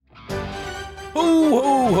Ho,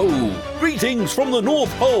 ho, ho! Greetings from the North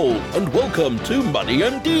Pole, and welcome to Money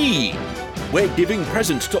MD. We're giving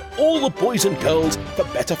presents to all the boys and girls for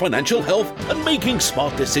better financial health and making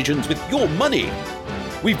smart decisions with your money.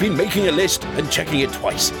 We've been making a list and checking it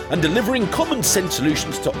twice, and delivering common sense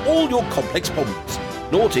solutions to all your complex problems,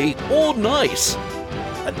 naughty or nice.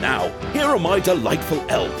 And now, here are my delightful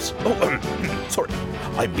elves. Sorry,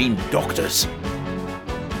 I mean doctors.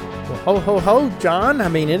 Ho, ho, ho, John. I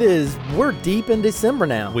mean, we're deep in December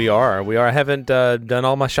now. We are. I haven't done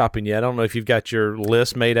all my shopping yet. I don't know if you've got your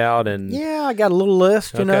list made out. Yeah, I got a little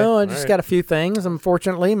list, you know. I just got a few things.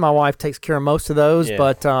 Unfortunately, my wife takes care of most of those. Yeah.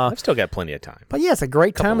 But I've still got plenty of time. But yeah, it's a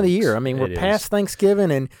great time of the year. I mean, we're past Thanksgiving.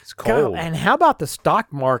 And it's cold. And how about the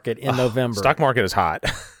stock market in November? Stock market is hot.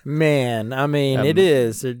 Man, I mean, it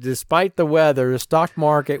is. Despite the weather, the stock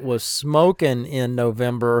market was smoking in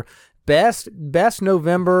November. Best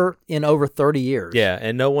November in over 30 years. Yeah,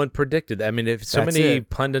 and no one predicted that. I mean, if so many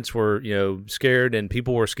pundits were, scared, and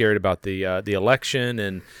people were scared about the election,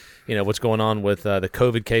 and what's going on with the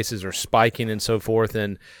COVID cases are spiking and so forth,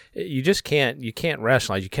 and you can't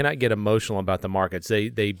rationalize. You cannot get emotional about the markets. They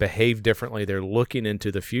behave differently. They're looking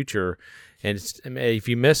into the future, and if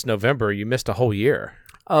you miss November, you missed a whole year.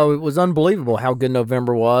 Oh, it was unbelievable how good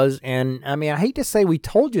November was. And, I mean, I hate to say we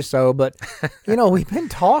told you so, but, we've been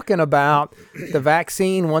talking about the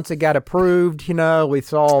vaccine once it got approved. We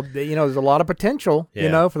saw, there's a lot of potential,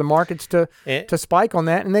 for the markets to spike on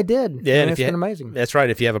that, and they did. Yeah, and it's been amazing. That's right.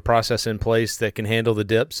 If you have a process in place that can handle the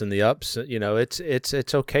dips and the ups,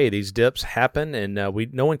 it's okay. These dips happen, and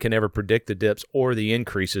no one can ever predict the dips or the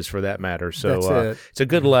increases for that matter. So it's a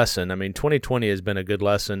good lesson. I mean, 2020 has been a good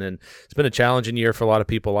lesson, and it's been a challenging year for a lot of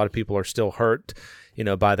people. A lot of people are still hurt,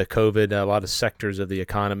 by the COVID. A lot of sectors of the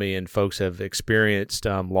economy and folks have experienced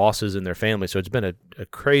losses in their families. So it's been a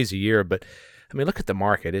crazy year. But I mean, look at the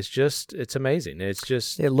market. It's amazing.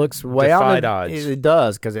 It looks way out. Odds. It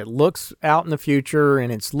does, because it looks out in the future,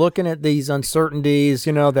 and it's looking at these uncertainties,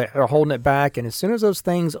 that are holding it back. And as soon as those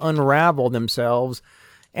things unravel themselves,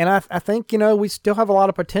 and I think we still have a lot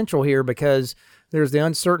of potential here, because there's the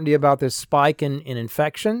uncertainty about this spike in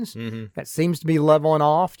infections. Mm-hmm. That seems to be leveling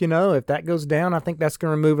off. If that goes down, I think that's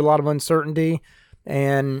going to remove a lot of uncertainty.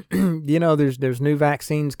 And, there's new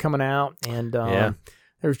vaccines coming out, and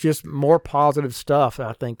there's just more positive stuff,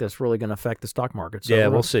 I think, that's really going to affect the stock market.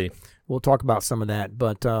 So we'll see. We'll talk about some of that.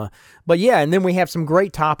 But yeah, and then we have some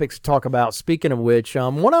great topics to talk about. Speaking of which,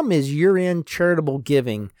 one of them is year-end charitable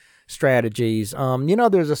giving strategies.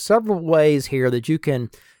 There's several ways here that you can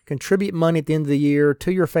contribute money at the end of the year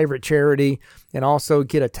to your favorite charity, and also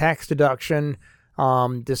get a tax deduction,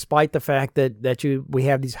 despite the fact that we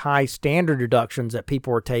have these high standard deductions that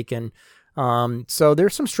people are taking. So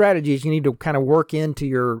there's some strategies you need to kind of work into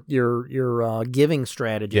your giving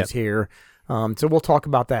strategies here. So we'll talk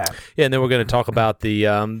about that. Yeah, and then we're going to talk about the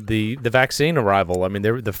vaccine arrival. I mean,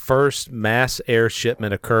 the first mass air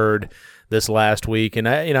shipment occurred this last week, and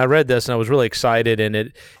I read this and I was really excited, and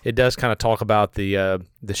it does kind of talk about the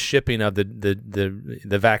shipping of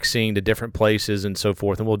the vaccine to different places and so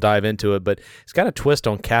forth, and we'll dive into it. But it's got a twist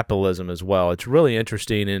on capitalism as well. It's really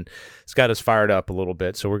interesting, and it's got us fired up a little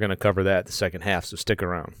bit. So we're going to cover that the second half. So stick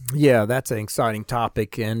around. Yeah, that's an exciting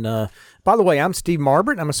topic. And by the way, I'm Steve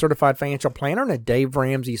Marbert. I'm a certified financial planner and a Dave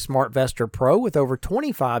Ramsey SmartVestor Pro with over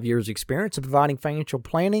 25 years experience in providing financial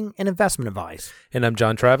planning and investment advice. And I'm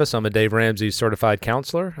John Travis. I'm a Dave Ramsey certified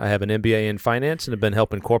counselor. I have an MBA in finance and have been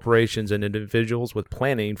helping corporations and individuals with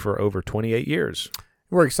planning for over 28 years.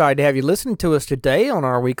 We're excited to have you listening to us today on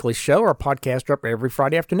our weekly show. Our podcasts are up every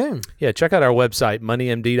Friday afternoon. Yeah, check out our website,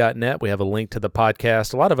 moneymd.net. We have a link to the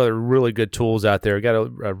podcast. A lot of other really good tools out there. We've got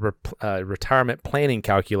a retirement planning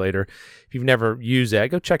calculator. If you've never used that,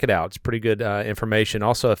 go check it out. It's pretty good information.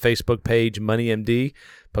 Also, a Facebook page, MoneyMD.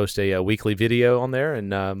 Post a weekly video on there,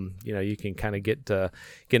 and you can kind of get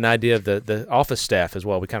an idea of the office staff as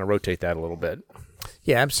well. We kind of rotate that a little bit.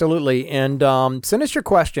 Yeah, absolutely. And send us your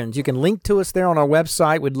questions. You can link to us there on our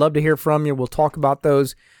website. We'd love to hear from you. We'll talk about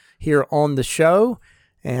those here on the show.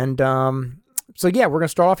 And so, yeah, we're going to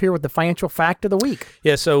start off here with the financial fact of the week.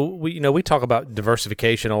 Yeah, so we talk about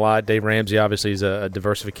diversification a lot. Dave Ramsey obviously is a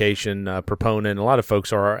diversification proponent. A lot of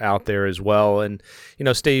folks are out there as well. And,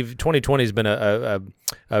 Steve, 2020 has been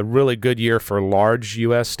a really good year for large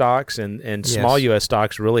U.S. stocks, and small U.S.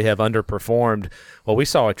 stocks really have underperformed. Well, we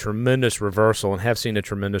saw a tremendous reversal and have seen a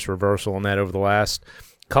tremendous reversal on that over the last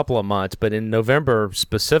couple of months. But in November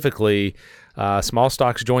specifically, small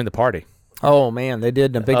stocks joined the party. Oh, man, they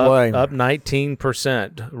did in a big way. Up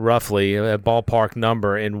 19%, roughly, a ballpark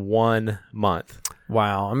number in 1 month.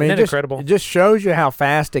 Wow. I mean, Isn't that incredible? It just shows you how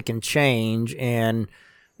fast it can change. And,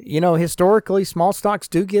 historically, small stocks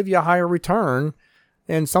do give you a higher return,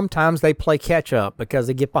 and sometimes they play catch up because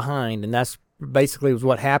they get behind, and that's basically was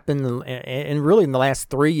what happened. And really, in the last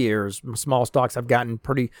 3 years, small stocks have gotten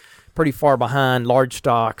pretty far behind large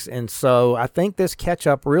stocks, and so I think this catch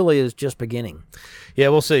up really is just beginning. Yeah,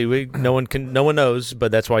 we'll see. No one knows,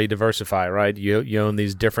 but that's why you diversify, right? You own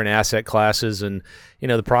these different asset classes, and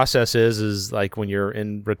the process is like when you're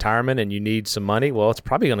in retirement and you need some money. Well, it's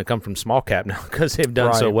probably going to come from small cap now because they've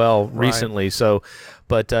done so well recently. So,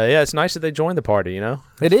 but it's nice that they joined the party.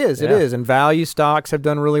 It is, and value stocks have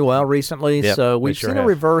done really well recently. Yep, so we've seen a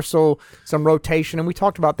reversal, some rotation, and we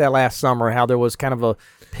talked about that last summer. How there was kind of a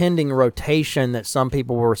pending rotation that some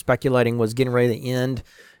people were speculating was getting ready to end.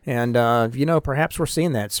 And, perhaps we're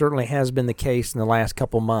seeing that. It certainly has been the case in the last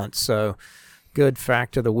couple months. So, good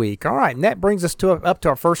fact of the week. All right, and that brings us up to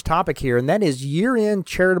our first topic here, and that is year-end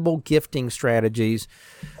charitable gifting strategies.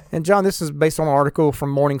 And, John, this is based on an article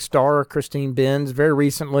from Morningstar, Christine Benz, very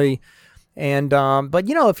recently. And but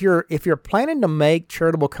if you're planning to make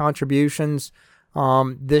charitable contributions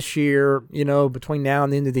this year, between now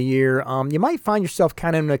and the end of the year, you might find yourself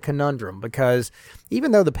kind of in a conundrum, because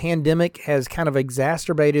even though the pandemic has kind of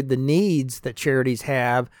exacerbated the needs that charities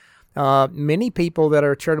have, many people that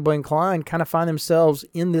are charitably inclined kind of find themselves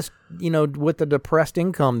in this, with a depressed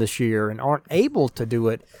income this year and aren't able to do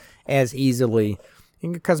it as easily,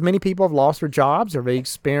 because many people have lost their jobs or they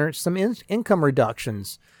experienced some income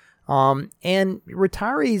reductions. And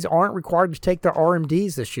retirees aren't required to take their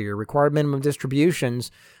RMDs this year, required minimum distributions,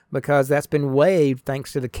 because that's been waived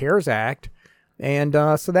thanks to the CARES Act. And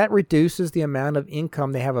so that reduces the amount of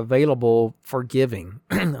income they have available for giving.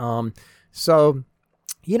 So,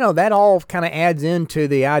 that all kind of adds into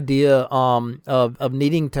the idea of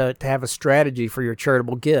needing to have a strategy for your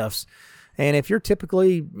charitable gifts. And if you're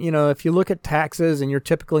typically, if you look at taxes and you're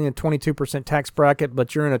typically in a 22% tax bracket,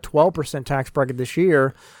 but you're in a 12% tax bracket this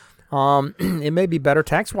year, it may be better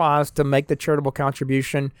tax-wise to make the charitable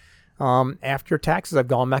contribution after taxes have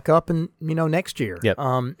gone back up and next year. Yep.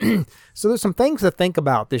 So there's some things to think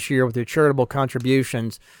about this year with your charitable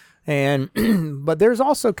contributions, but there's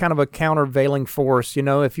also kind of a countervailing force.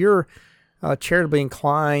 If you're charitably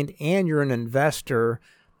inclined and you're an investor,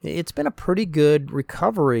 it's been a pretty good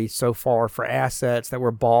recovery so far for assets that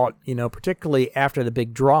were bought, particularly after the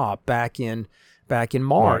big drop back in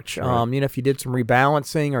March. Right. If you did some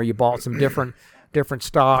rebalancing or you bought some different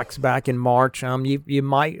stocks back in March,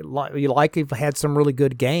 you likely had some really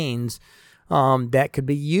good gains that could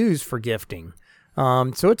be used for gifting.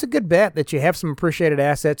 So it's a good bet that you have some appreciated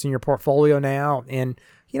assets in your portfolio now, and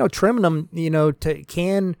trimming them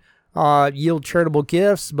can yield charitable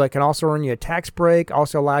gifts, but can also earn you a tax break,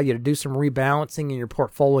 also allow you to do some rebalancing in your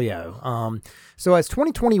portfolio. So as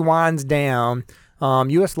 2020 winds down,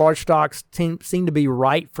 U.S. large stocks seem to be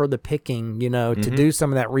right for the picking, to do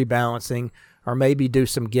some of that rebalancing or maybe do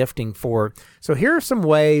some gifting for it. So here are some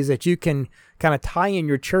ways that you can kind of tie in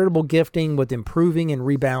your charitable gifting with improving and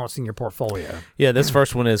rebalancing your portfolio. Yeah, this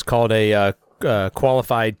first one is called a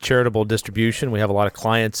qualified charitable distribution. We have a lot of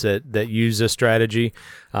clients that use this strategy.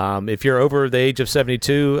 If you're over the age of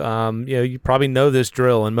 72, you probably know this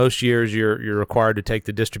drill. In most years, you're required to take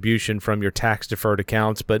the distribution from your tax-deferred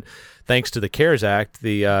accounts, but thanks to the CARES Act,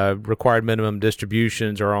 the required minimum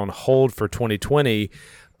distributions are on hold for 2020,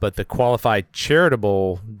 but the qualified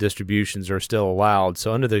charitable distributions are still allowed.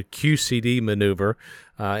 So under the QCD maneuver,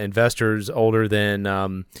 investors older than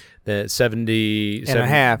 70 and a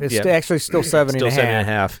half. It's actually still 70 still and a 70 and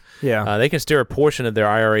a half. Yeah. They can steer a portion of their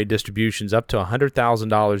IRA distributions up to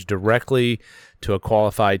 $100,000 directly to a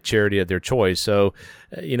qualified charity of their choice. So,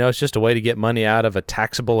 it's just a way to get money out of a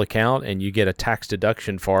taxable account, and you get a tax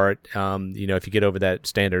deduction for it, if you get over that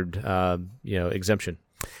standard, exemption.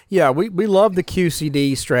 Yeah, we love the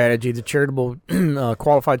QCD strategy, the charitable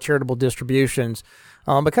qualified charitable distributions,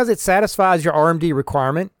 because it satisfies your RMD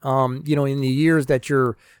requirement. In the years that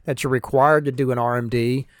you're required to do an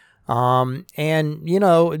RMD,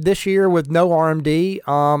 and this year with no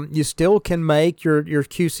RMD, you still can make your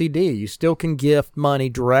QCD. You still can gift money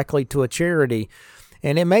directly to a charity.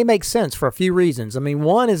 And it may make sense for a few reasons. I mean,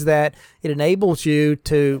 one is that it enables you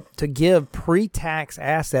to give pre-tax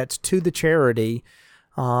assets to the charity.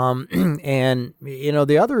 And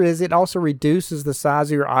the other is it also reduces the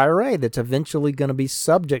size of your IRA that's eventually going to be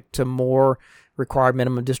subject to more required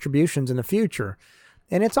minimum distributions in the future.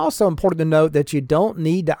 And it's also important to note that you don't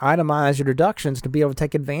need to itemize your deductions to be able to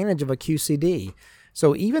take advantage of a QCD.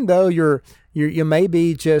 So even though you may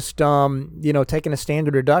be just taking a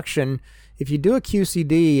standard deduction, if you do a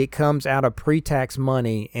QCD, it comes out of pre-tax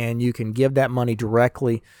money, and you can give that money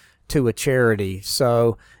directly to a charity.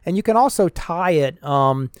 So, and you can also tie it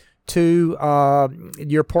to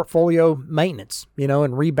your portfolio maintenance,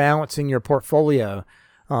 and rebalancing your portfolio.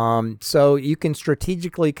 So you can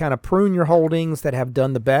strategically kind of prune your holdings that have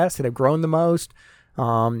done the best, that have grown the most,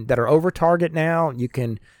 that are over target now. You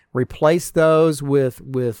can replace those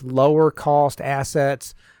with lower cost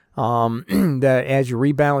assets that as you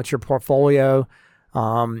rebalance your portfolio.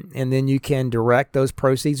 And then you can direct those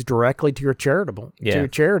proceeds directly to your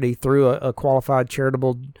charity through a qualified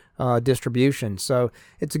charitable distribution. So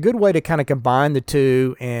it's a good way to kind of combine the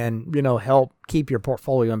two and, help keep your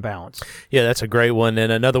portfolio in balance. Yeah, that's a great one.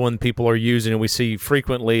 And another one people are using and we see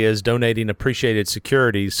frequently is donating appreciated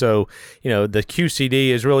securities. So, the QCD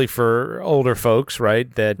is really for older folks,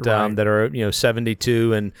 right? That are,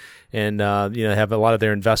 72 and have a lot of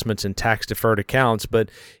their investments in tax-deferred accounts. But,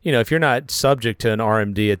 if you're not subject to an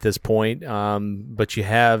RMD at this point, but you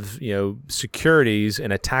have, securities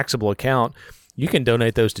in a taxable account, you can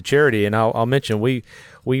donate those to charity. And I'll mention we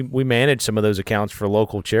manage some of those accounts for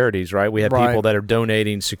local charities, right? We have people that are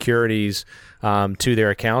donating securities to their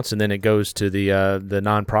accounts, and then it goes to the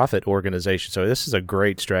nonprofit organization. So this is a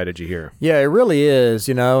great strategy here. Yeah, it really is,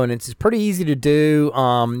 and it's pretty easy to do.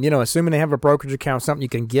 Assuming they have a brokerage account, something you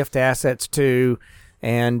can gift assets to,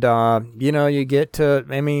 and you get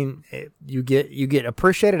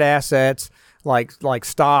appreciated assets like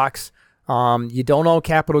stocks. You don't owe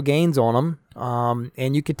capital gains on them,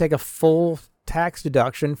 and you could take a full tax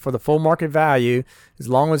deduction for the full market value as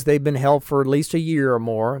long as they've been held for at least a year or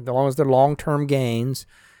more, as long as they're long-term gains,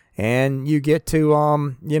 and you get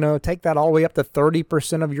to take that all the way up to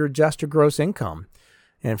 30% of your adjusted gross income.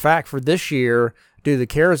 And in fact, for this year, due to the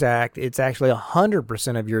CARES Act, it's actually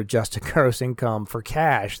 100% of your adjusted gross income for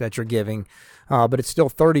cash that you're giving, but it's still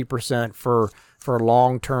 30% for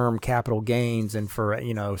long-term capital gains and for,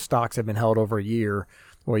 stocks have been held over a year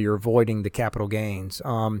where you're avoiding the capital gains.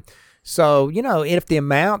 So, if the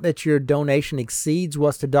amount that your donation exceeds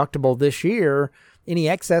what's deductible this year, any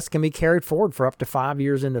excess can be carried forward for up to 5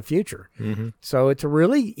 years in the future. Mm-hmm. So it's a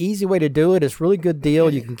really easy way to do it. It's a really good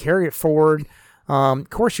deal. You can carry it forward. Of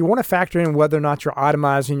course, you want to factor in whether or not you're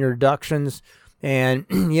itemizing your deductions. And,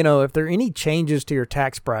 if there are any changes to your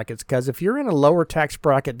tax brackets, because if you're in a lower tax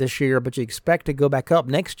bracket this year, but you expect to go back up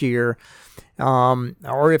next year,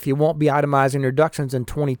 or if you won't be itemizing your deductions in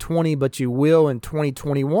 2020, but you will in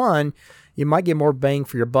 2021, you might get more bang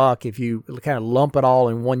for your buck if you kind of lump it all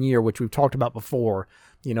in 1 year, which we've talked about before,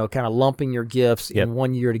 kind of lumping your gifts in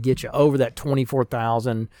 1 year to get you over that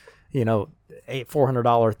 $24,000,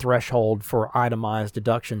 $400 threshold for itemized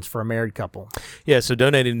deductions for a married couple. Yeah, so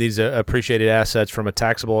donating these appreciated assets from a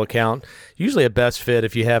taxable account, usually a best fit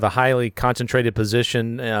if you have a highly concentrated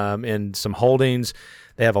position in some holdings.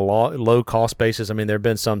 They have a low cost basis. I mean, there have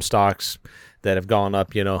been some stocks that have gone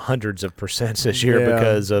up, hundreds of percents this year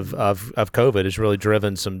because of COVID has really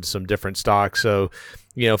driven some different stocks. So,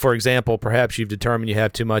 for example, perhaps you've determined you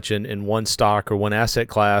have too much in one stock or one asset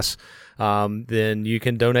class. Then you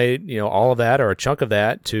can donate, all of that or a chunk of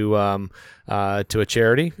that to a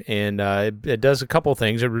charity, and it does a couple of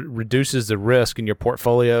things. It reduces the risk in your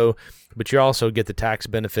portfolio, but you also get the tax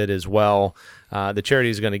benefit as well. The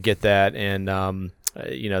charity is going to get that, and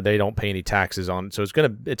they don't pay any taxes on it, so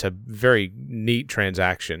it's a very neat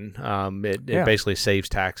transaction. It basically saves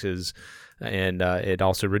taxes. And it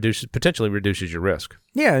also potentially reduces your risk.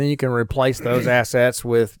 Yeah, and you can replace those assets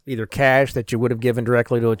with either cash that you would have given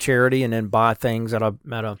directly to a charity, and then buy things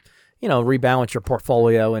rebalance your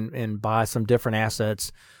portfolio and buy some different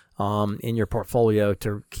assets in your portfolio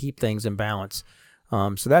to keep things in balance.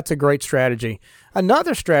 So that's a great strategy.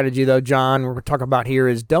 Another strategy, though, John, we're talking about here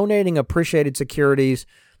is donating appreciated securities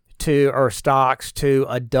or stocks to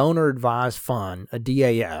a donor-advised fund, a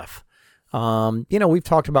DAF. We've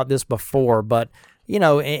talked about this before, but,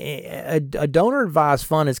 a donor-advised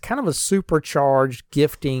fund is kind of a supercharged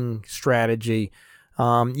gifting strategy.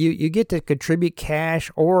 You get to contribute cash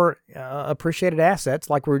or appreciated assets,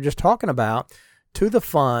 like we were just talking about, to the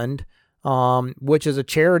fund, which is a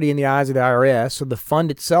charity in the eyes of the IRS. So the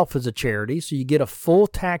fund itself is a charity. So you get a full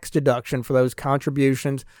tax deduction for those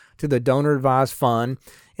contributions to the donor-advised fund.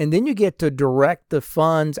 And then you get to direct the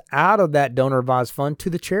funds out of that donor-advised fund to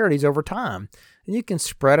the charities over time. And you can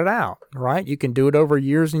spread it out, right? You can do it over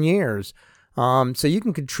years and years. So you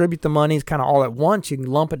can contribute the monies kind of all at once. You can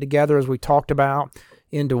lump it together, as we talked about,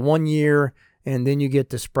 into 1 year, and then you get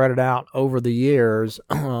to spread it out over the years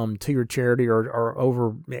to your charity, or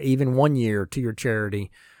over even 1 year to your charity.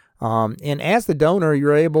 And as the donor,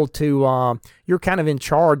 you're able to, you're kind of in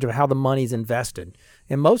charge of how the money's invested.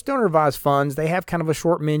 And most donor-advised funds, they have kind of a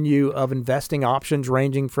short menu of investing options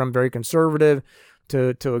ranging from very conservative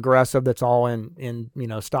to aggressive that's all in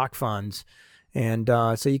stock funds. And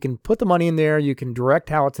so you can put the money in there. You can direct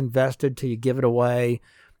how it's invested till you give it away,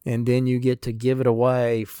 and then you get to give it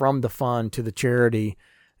away from the fund to the charity.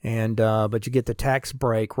 And but you get the tax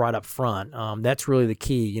break right up front. That's really the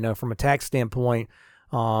key. From a tax standpoint,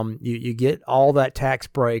 you get all that tax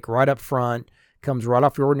break right up front. Comes right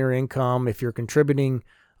off your ordinary income. If you're contributing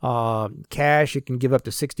cash, you can give up to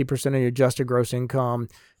 60% of your adjusted gross income.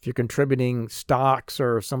 If you're contributing stocks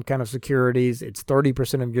or some kind of securities, it's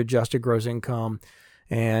 30% of your adjusted gross income.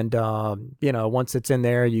 And, once it's in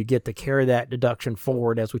there, you get to carry that deduction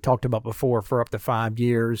forward, as we talked about before, for up to 5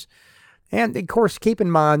 years. And, of course, keep in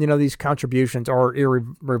mind, these contributions are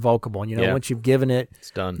irrevocable. Once you've given it, it's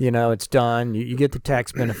done. It's done. You get the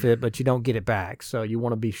tax benefit, but you don't get it back. So you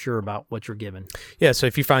want to be sure about what you're given. Yeah, so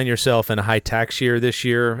if you find yourself in a high tax year this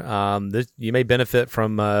year, you may benefit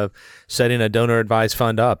from setting a donor-advised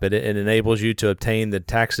fund up. It enables you to obtain the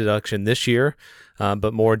tax deduction this year,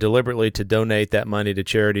 but more deliberately to donate that money to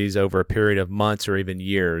charities over a period of months or even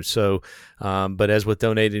years. So, but as with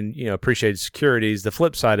donating, appreciated securities, the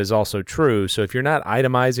flip side is also true. So if you're not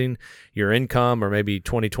itemizing your income, or maybe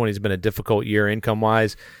 2020 has been a difficult year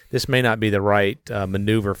income-wise, this may not be the right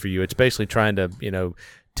maneuver for you. It's basically trying to,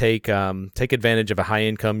 take advantage of a high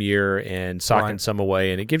income year and socking some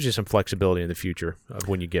away, and it gives you some flexibility in the future of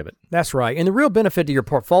when you give it. That's right. And the real benefit to your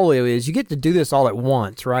portfolio is you get to do this all at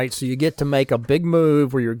once, right? So you get to make a big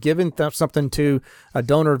move where you're giving something to a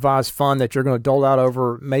donor advised fund that you're going to dole out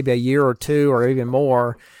over maybe a year or two or even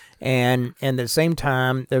more. And at the same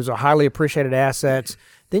time, there's a highly appreciated assets.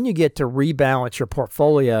 Then you get to rebalance your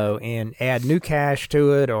portfolio and add new cash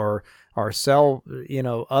to it, or sell,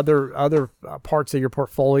 other parts of your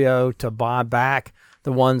portfolio to buy back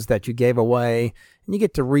the ones that you gave away. And you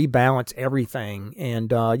get to rebalance everything.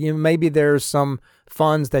 And, maybe there's some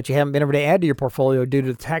funds that you haven't been able to add to your portfolio due to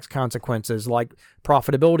the tax consequences, like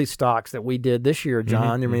profitability stocks that we did this year,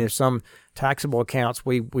 John. Mm-hmm. I mean, there's some taxable accounts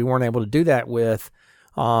we weren't able to do that with.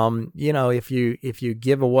 If you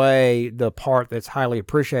give away the part that's highly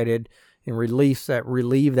appreciated and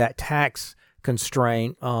relieve that tax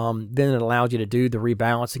constraint, then it allows you to do the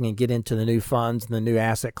rebalancing and get into the new funds and the new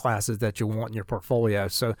asset classes that you want in your portfolio.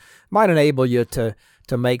 So it might enable you to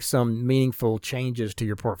make some meaningful changes to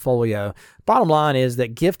your portfolio. Bottom line is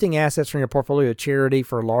that gifting assets from your portfolio to charity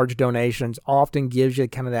for large donations often gives you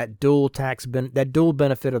kind of that dual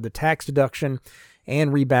benefit of the tax deduction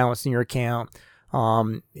and rebalancing your account,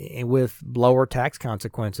 and with lower tax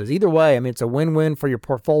consequences. Either way, I mean, it's a win-win for your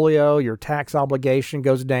portfolio. Your tax obligation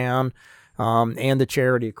goes down. And the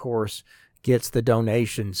charity, of course, gets the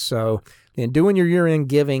donations. So in doing your year-end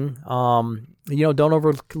giving, don't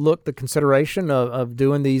overlook the consideration of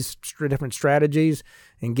doing these different strategies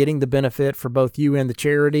and getting the benefit for both you and the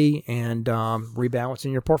charity, and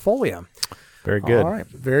rebalancing your portfolio. Very good. All right,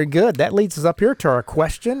 very good. That leads us up here to our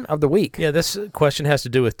question of the week. Yeah, this question has to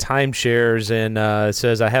do with timeshares, and it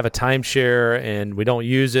says, I have a timeshare and we don't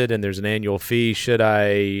use it, and there's an annual fee.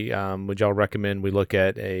 Would y'all recommend we look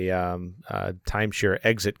at a timeshare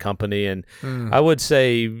exit company? And I would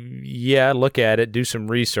say, yeah, look at it, do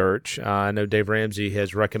some research. I know Dave Ramsey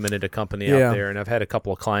has recommended a company out there, and I've had a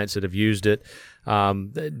couple of clients that have used it.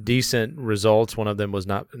 Decent results. One of them was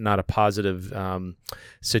not a positive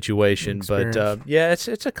situation, experience. But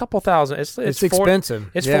it's a couple thousand. It's expensive.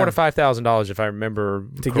 It's $4,000 to $5,000 if I remember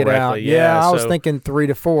to correctly. Get out. Yeah, I was thinking $3,000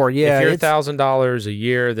 to $4,000. Yeah, if you're $1,000 a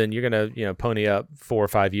year, then you're gonna pony up 4 or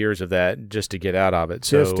 5 years of that just to get out of it.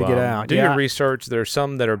 So just to get out. Do your research. There's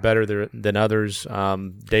some that are better than others.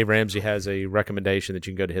 Dave Ramsey has a recommendation that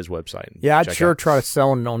you can go to his website. I'd sure try to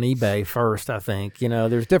sell it on eBay first. I think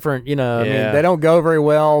there's different. I mean, they don't go very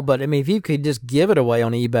well, but I mean, if you could just give it away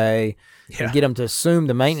on eBay and get them to assume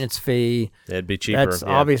the maintenance fee, it'd be cheaper. That's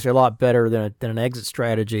obviously a lot better than an exit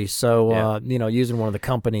strategy. So using one of the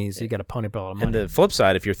companies, you got to pony up a lot of money. And the flip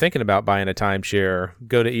side, if you're thinking about buying a timeshare,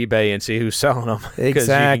 go to eBay and see who's selling them, because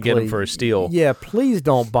exactly. you can get them for a steal. Yeah, please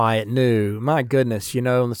don't buy it new. My goodness, in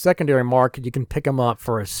the secondary market, you can pick them up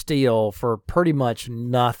for a steal for pretty much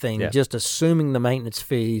nothing, just assuming the maintenance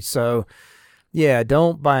fee. So yeah,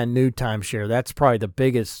 don't buy a new timeshare. That's probably the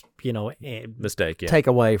biggest, mistake.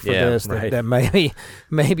 Takeaway for this that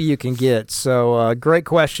maybe you can get. So great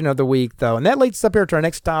question of the week, though, and that leads us up here to our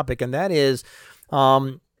next topic, and that is,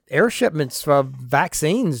 air shipments of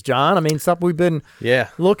vaccines, John. I mean, something we've been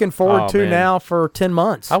looking forward to now for 10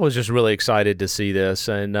 months. I was just really excited to see this.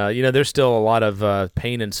 And, there's still a lot of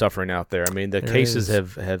pain and suffering out there. I mean, the cases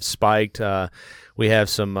have spiked. We have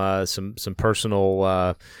some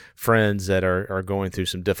personal friends that are going through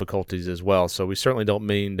some difficulties as well. So we certainly don't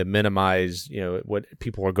mean to minimize, what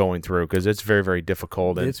people are going through, because it's very, very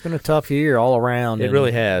difficult. And it's been a tough year all around. It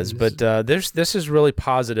really has. But this is really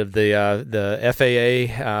positive. The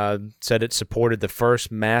FAA said it supported the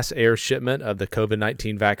first mass air shipment of the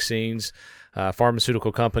COVID-19 vaccines.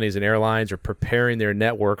 Pharmaceutical companies and airlines are preparing their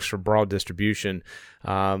networks for broad distribution.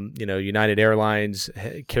 United Airlines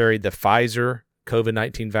carried the Pfizer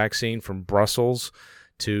COVID-19 vaccine from Brussels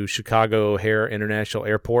to Chicago O'Hare International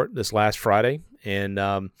Airport this last Friday. And,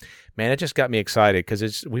 it just got me excited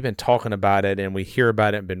because we've been talking about it and we hear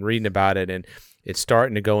about it and been reading about it, and it's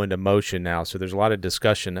starting to go into motion now. So there's a lot of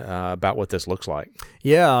discussion about what this looks like.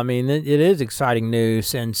 Yeah, I mean, it is exciting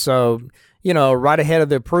news. And so, right ahead of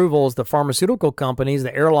the approvals, the pharmaceutical companies,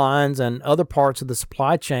 the airlines, and other parts of the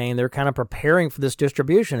supply chain, they're kind of preparing for this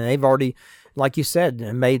distribution. And they've already, like you said,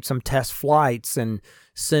 made some test flights and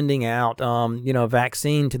sending out,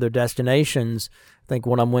 vaccine to their destinations. I think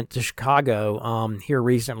when I went to Chicago here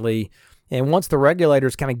recently, and once the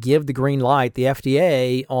regulators kind of give the green light, the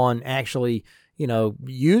FDA, on actually,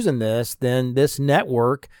 using this, then this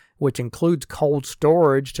network, which includes cold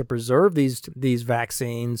storage to preserve these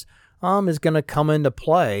vaccines, is going to come into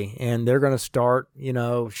play, and they're going to start,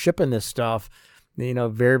 shipping this stuff,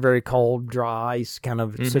 very, very cold, dry ice kind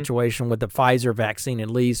of situation with the Pfizer vaccine. At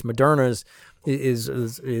least Moderna's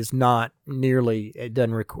is not nearly, it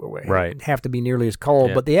doesn't have to be nearly as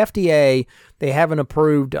cold. But the FDA, they haven't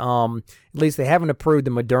approved, at least they haven't approved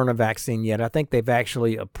the Moderna vaccine yet. I think they've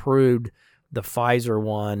actually approved the Pfizer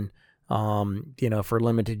one, for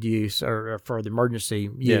limited use or for the emergency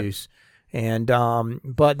use. And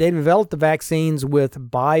but they developed the vaccines with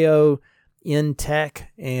BioNTech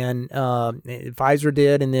and Pfizer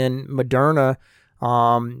did, and then Moderna.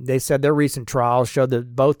 They said their recent trials showed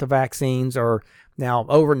that both the vaccines are now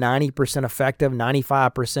over 90% effective,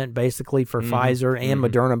 95% basically for Pfizer and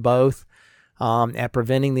Moderna both, at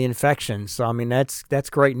preventing the infection. So I mean that's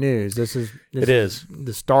great news. This is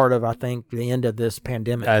the start of, I think, the end of this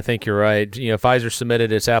pandemic. I think you're right. Pfizer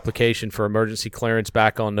submitted its application for emergency clearance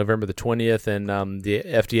back on November the 20th, and the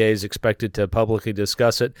FDA is expected to publicly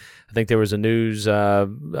discuss it. I think there was a news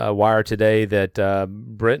wire today that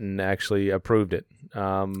Britain actually approved it.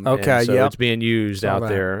 So it's being used out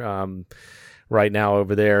there right now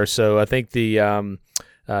over there. So I think the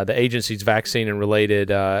agency's vaccine and related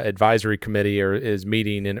advisory committee is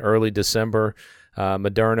meeting in early December.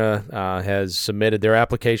 Moderna has submitted their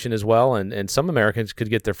application as well, and some Americans could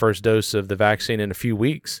get their first dose of the vaccine in a few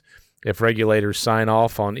weeks if regulators sign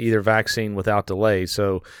off on either vaccine without delay.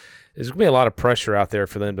 So there's going to be a lot of pressure out there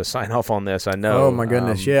for them to sign off on this, I know. Oh, my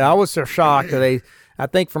goodness. I was so shocked that I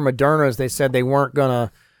think for Moderna's, they said they weren't going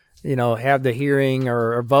to, have the hearing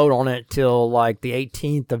or vote on it till like the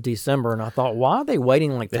 18th of December. And I thought, why are they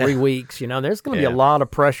waiting like 3 weeks? There's going to be a lot of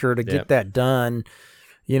pressure to get that done,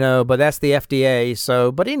 but that's the FDA.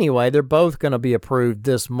 So, but anyway, they're both going to be approved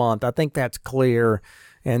this month. I think that's clear.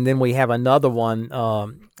 And then we have another one,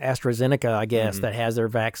 AstraZeneca, I guess, that has their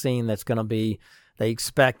vaccine that's going to be, they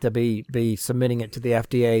expect to be submitting it to the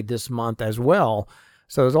FDA this month as well.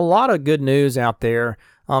 So there's a lot of good news out there.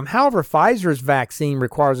 However, Pfizer's vaccine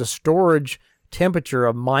requires a storage temperature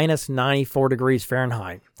of minus 94 degrees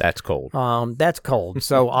Fahrenheit. That's cold. That's cold.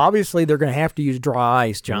 So obviously they're going to have to use dry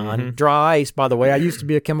ice, John. Dry ice, by the way. I used to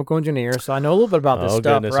be a chemical engineer, so I know a little bit about this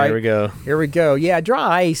stuff. Goodness, right? Here we go. Yeah,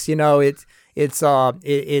 dry ice. It's a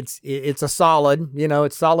solid.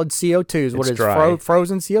 It's solid CO2 is what it's dry.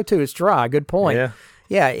 Frozen CO2. It's dry. Good point. Yeah.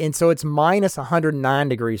 Yeah, and so it's minus 109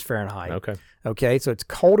 degrees Fahrenheit. Okay, so it's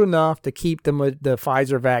cold enough to keep the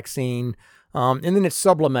Pfizer vaccine, and then it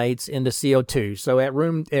sublimates into CO2. So at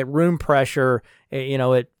room pressure, at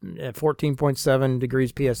 14.7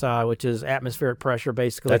 degrees psi, which is atmospheric pressure,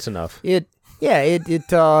 basically. That's enough. It's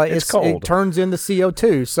cold. It turns into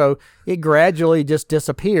CO2, so it gradually just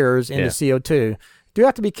disappears into CO2. Do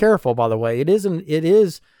have to be careful, by the way. It is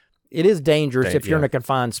dangerous if you're in a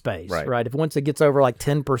confined space, right? If once it gets over like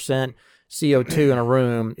 10% CO2 in a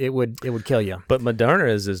room, it would kill you. But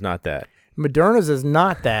Moderna's is not that. Moderna's is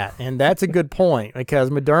not that, and that's a good point, because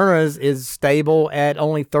Moderna's is stable at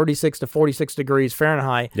only 36 to 46 degrees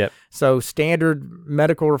Fahrenheit. Yep. So standard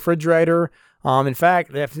medical refrigerator. In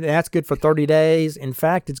fact, that's good for 30 days. In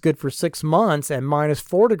fact, it's good for 6 months at minus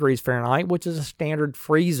 4 degrees Fahrenheit, which is a standard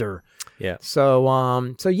freezer. Yeah.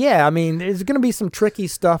 So yeah, I mean, there's going to be some tricky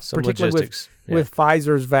stuff, particularly logistics. with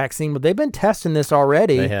Pfizer's vaccine, but they've been testing this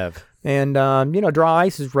already. They have. And dry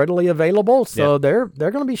ice is readily available, so they're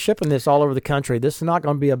going to be shipping this all over the country. This is not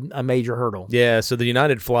going to be a major hurdle. Yeah, so the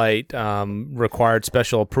United flight required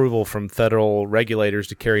special approval from federal regulators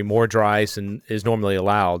to carry more dry ice than is normally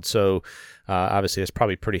allowed. So obviously, it's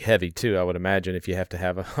probably pretty heavy too, I would imagine, if you have to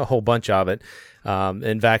have a whole bunch of it.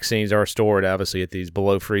 And vaccines are stored, obviously, at these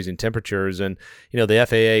below freezing temperatures. And, the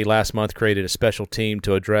FAA last month created a special team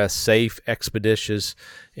to address safe, expeditious,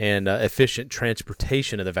 and efficient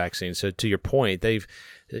transportation of the vaccine. So to your point, they've,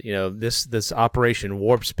 this Operation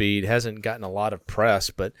Warp Speed hasn't gotten a lot of press,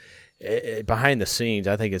 but behind the scenes,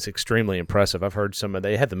 I think it's extremely impressive. I've heard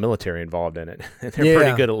they have the military involved in it, and they're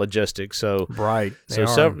pretty good at logistics. So right,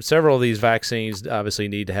 so several of these vaccines obviously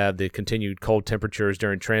need to have the continued cold temperatures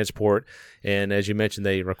during transport, and as you mentioned,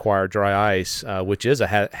 they require dry ice, which is a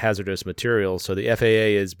hazardous material. So the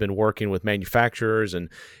FAA has been working with manufacturers and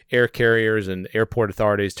air carriers and airport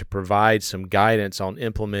authorities to provide some guidance on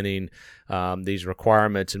implementing these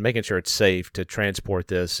requirements and making sure it's safe to transport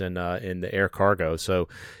this in the air cargo. So,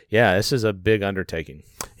 yeah, this is a big undertaking.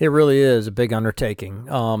 It really is a big undertaking.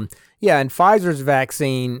 And Pfizer's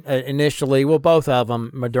vaccine initially, well, both of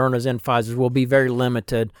them, Moderna's and Pfizer's, will be very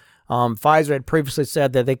limited. Pfizer had previously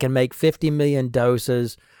said that they can make 50 million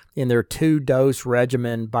doses in their 2-dose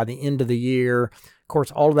regimen by the end of the year. Of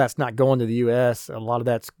course, all of that's not going to the U.S. A lot of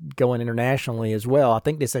that's going internationally as well. I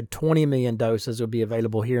think they said 20 million doses will be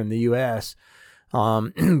available here in the U.S. By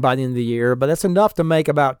the end of the year. But that's enough to make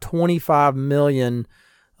about 25 million.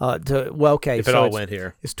 If it all went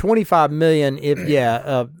here, it's 25 million.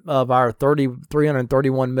 Of our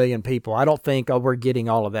 331 million people. I don't think we're getting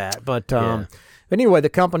all of that, but anyway, the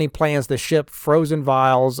company plans to ship frozen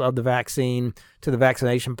vials of the vaccine to the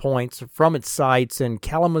vaccination points from its sites in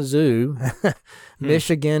Kalamazoo,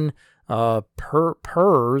 Michigan,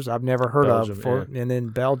 PERS, I've never heard Belgium, and then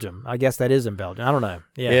Belgium. I guess that is in Belgium. I don't know.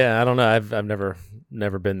 Yeah, I don't know. I've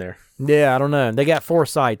never been there. Yeah, I don't know. They got 4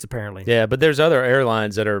 sites apparently. Yeah, but there's other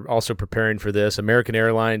airlines that are also preparing for this. American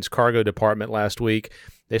Airlines cargo department last week,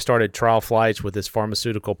 they started trial flights with its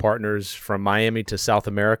pharmaceutical partners from Miami to South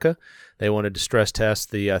America. They wanted to stress test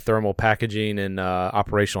the thermal packaging and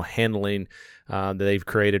operational handling that they've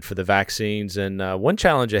created for the vaccines. And one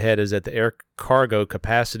challenge ahead is that the air cargo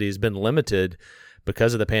capacity has been limited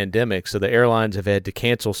because of the pandemic. So the airlines have had to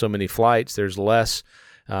cancel so many flights. There's less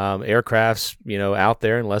aircrafts, out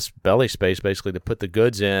there, and less belly space basically to put the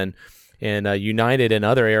goods in. And United and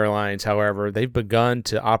other airlines, however, they've begun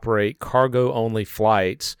to operate cargo-only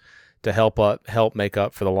flights to help make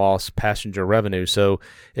up for the lost passenger revenue. So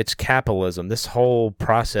it's capitalism. This whole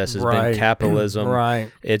process has been capitalism.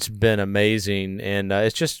 Right. It's been amazing, and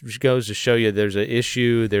it just goes to show you there's an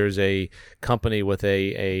issue. There's a company with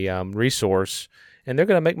a resource, and they're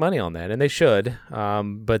going to make money on that, and they should.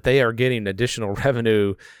 But they are getting additional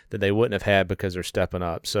revenue that they wouldn't have had because they're stepping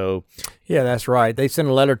up. So, yeah, that's right. They sent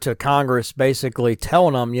a letter to Congress basically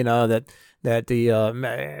telling them, that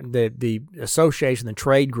the association, the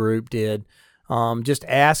trade group did, just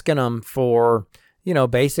asking them for,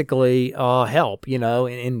 basically help,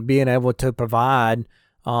 in being able to provide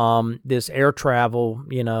this air travel,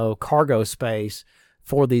 cargo space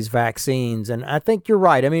for these vaccines. And I think you're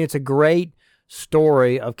right. I mean, it's a great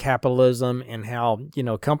story of capitalism and how,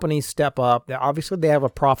 companies step up. Obviously, they have a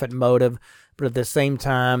profit motive, but at the same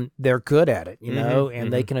time, they're good at it,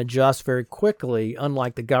 and they can adjust very quickly,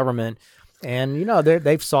 unlike the government. And,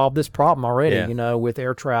 they've solved this problem already, with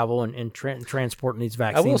air travel and transporting these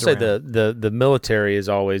vaccines. I will say the military has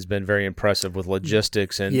always been very impressive with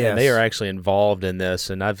logistics, and they are actually involved in this.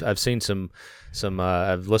 And I've seen some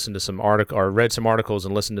I've listened to some article or read some articles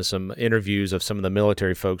and listened to some interviews of some of the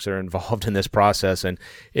military folks that are involved in this process, and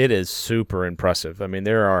it is super impressive. I mean,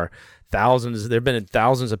 there have been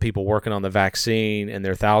thousands of people working on the vaccine, and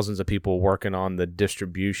there are thousands of people working on the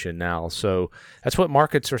distribution now. So that's what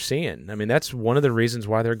markets are seeing. I mean, that's one of the reasons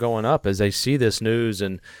why they're going up, as they see this news,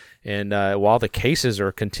 and while the cases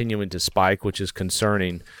are continuing to spike, which is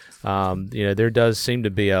concerning, there does seem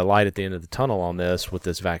to be a light at the end of the tunnel on this with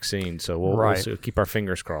this vaccine. So we'll keep our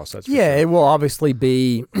fingers crossed. That's for sure. It will obviously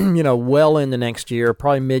be, well in the next year,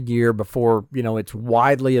 probably mid-year before, it's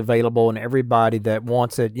widely available and everybody that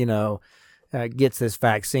wants it, gets this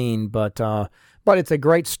vaccine. But it's a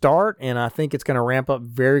great start, and I think it's going to ramp up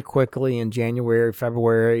very quickly in January,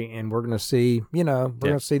 February, and we're going to see, going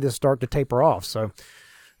to see this start to taper off. So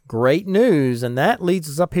Great news. And that leads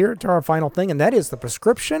us up here to our final thing, and that is the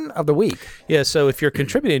prescription of the week. Yeah, so if you're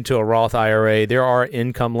contributing to a Roth IRA, there are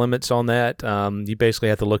income limits on that. You basically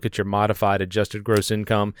have to look at your modified adjusted gross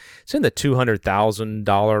income. It's in the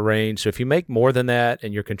 $200,000 range. So if you make more than that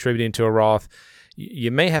and you're contributing to a Roth,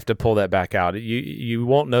 you may have to pull that back out. You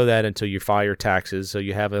won't know that until you file your taxes, so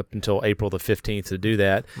you have up until April the 15th to do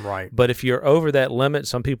that. Right. But if you're over that limit,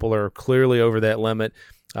 some people are clearly over that limit,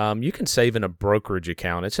 you can save in a brokerage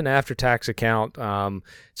account. It's an after-tax account.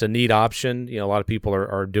 It's a neat option. A lot of people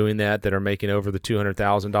are doing that are making over the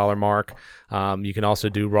 $200,000 mark. You can also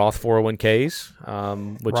do Roth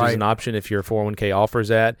 401ks, which is an option if your 401k offers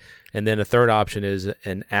that. And then a third option is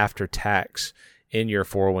an after-tax in your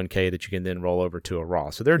 401k that you can then roll over to a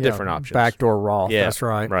Roth. So there are different options. Backdoor Roth. Yeah, that's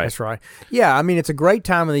right. That's right. Yeah, I mean, it's a great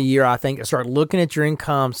time of the year, I think, to start looking at your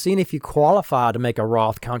income, seeing if you qualify to make a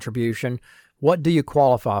Roth contribution. What do you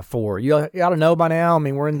qualify for? You ought to know by now. I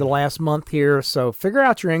mean, we're in the last month here, so figure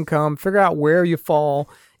out your income, figure out where you fall,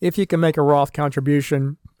 if you can make a Roth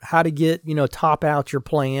contribution, how to get, top out your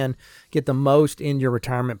plan, get the most in your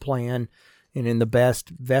retirement plan, and in the best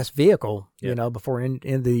vehicle, before end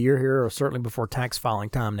of the year here, or certainly before tax filing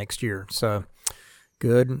time next year. So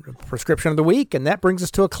good prescription of the week. And that brings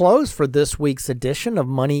us to a close for this week's edition of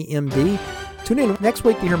Money MD. Tune in next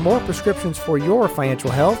week to hear more prescriptions for your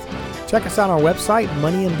financial health. Check us out on our website,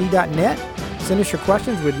 moneymd.net. Send us your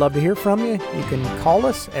questions. We'd love to hear from you. You can call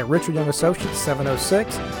us at Richard Young Associates,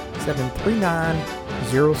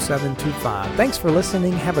 706-739-0725. Thanks for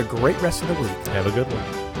listening. Have a great rest of the week. Have a good one.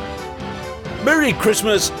 Merry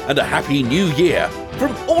Christmas and a Happy New Year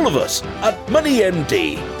from all of us at Money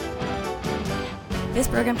MD. This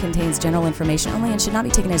program contains general information only and should not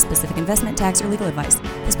be taken as specific investment, tax, or legal advice.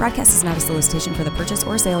 This broadcast is not a solicitation for the purchase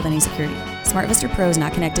or sale of any security. SmartVestor Pro is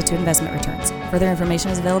not connected to investment returns. Further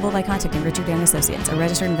information is available by contacting Richard Young Associates, a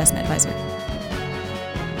registered investment advisor.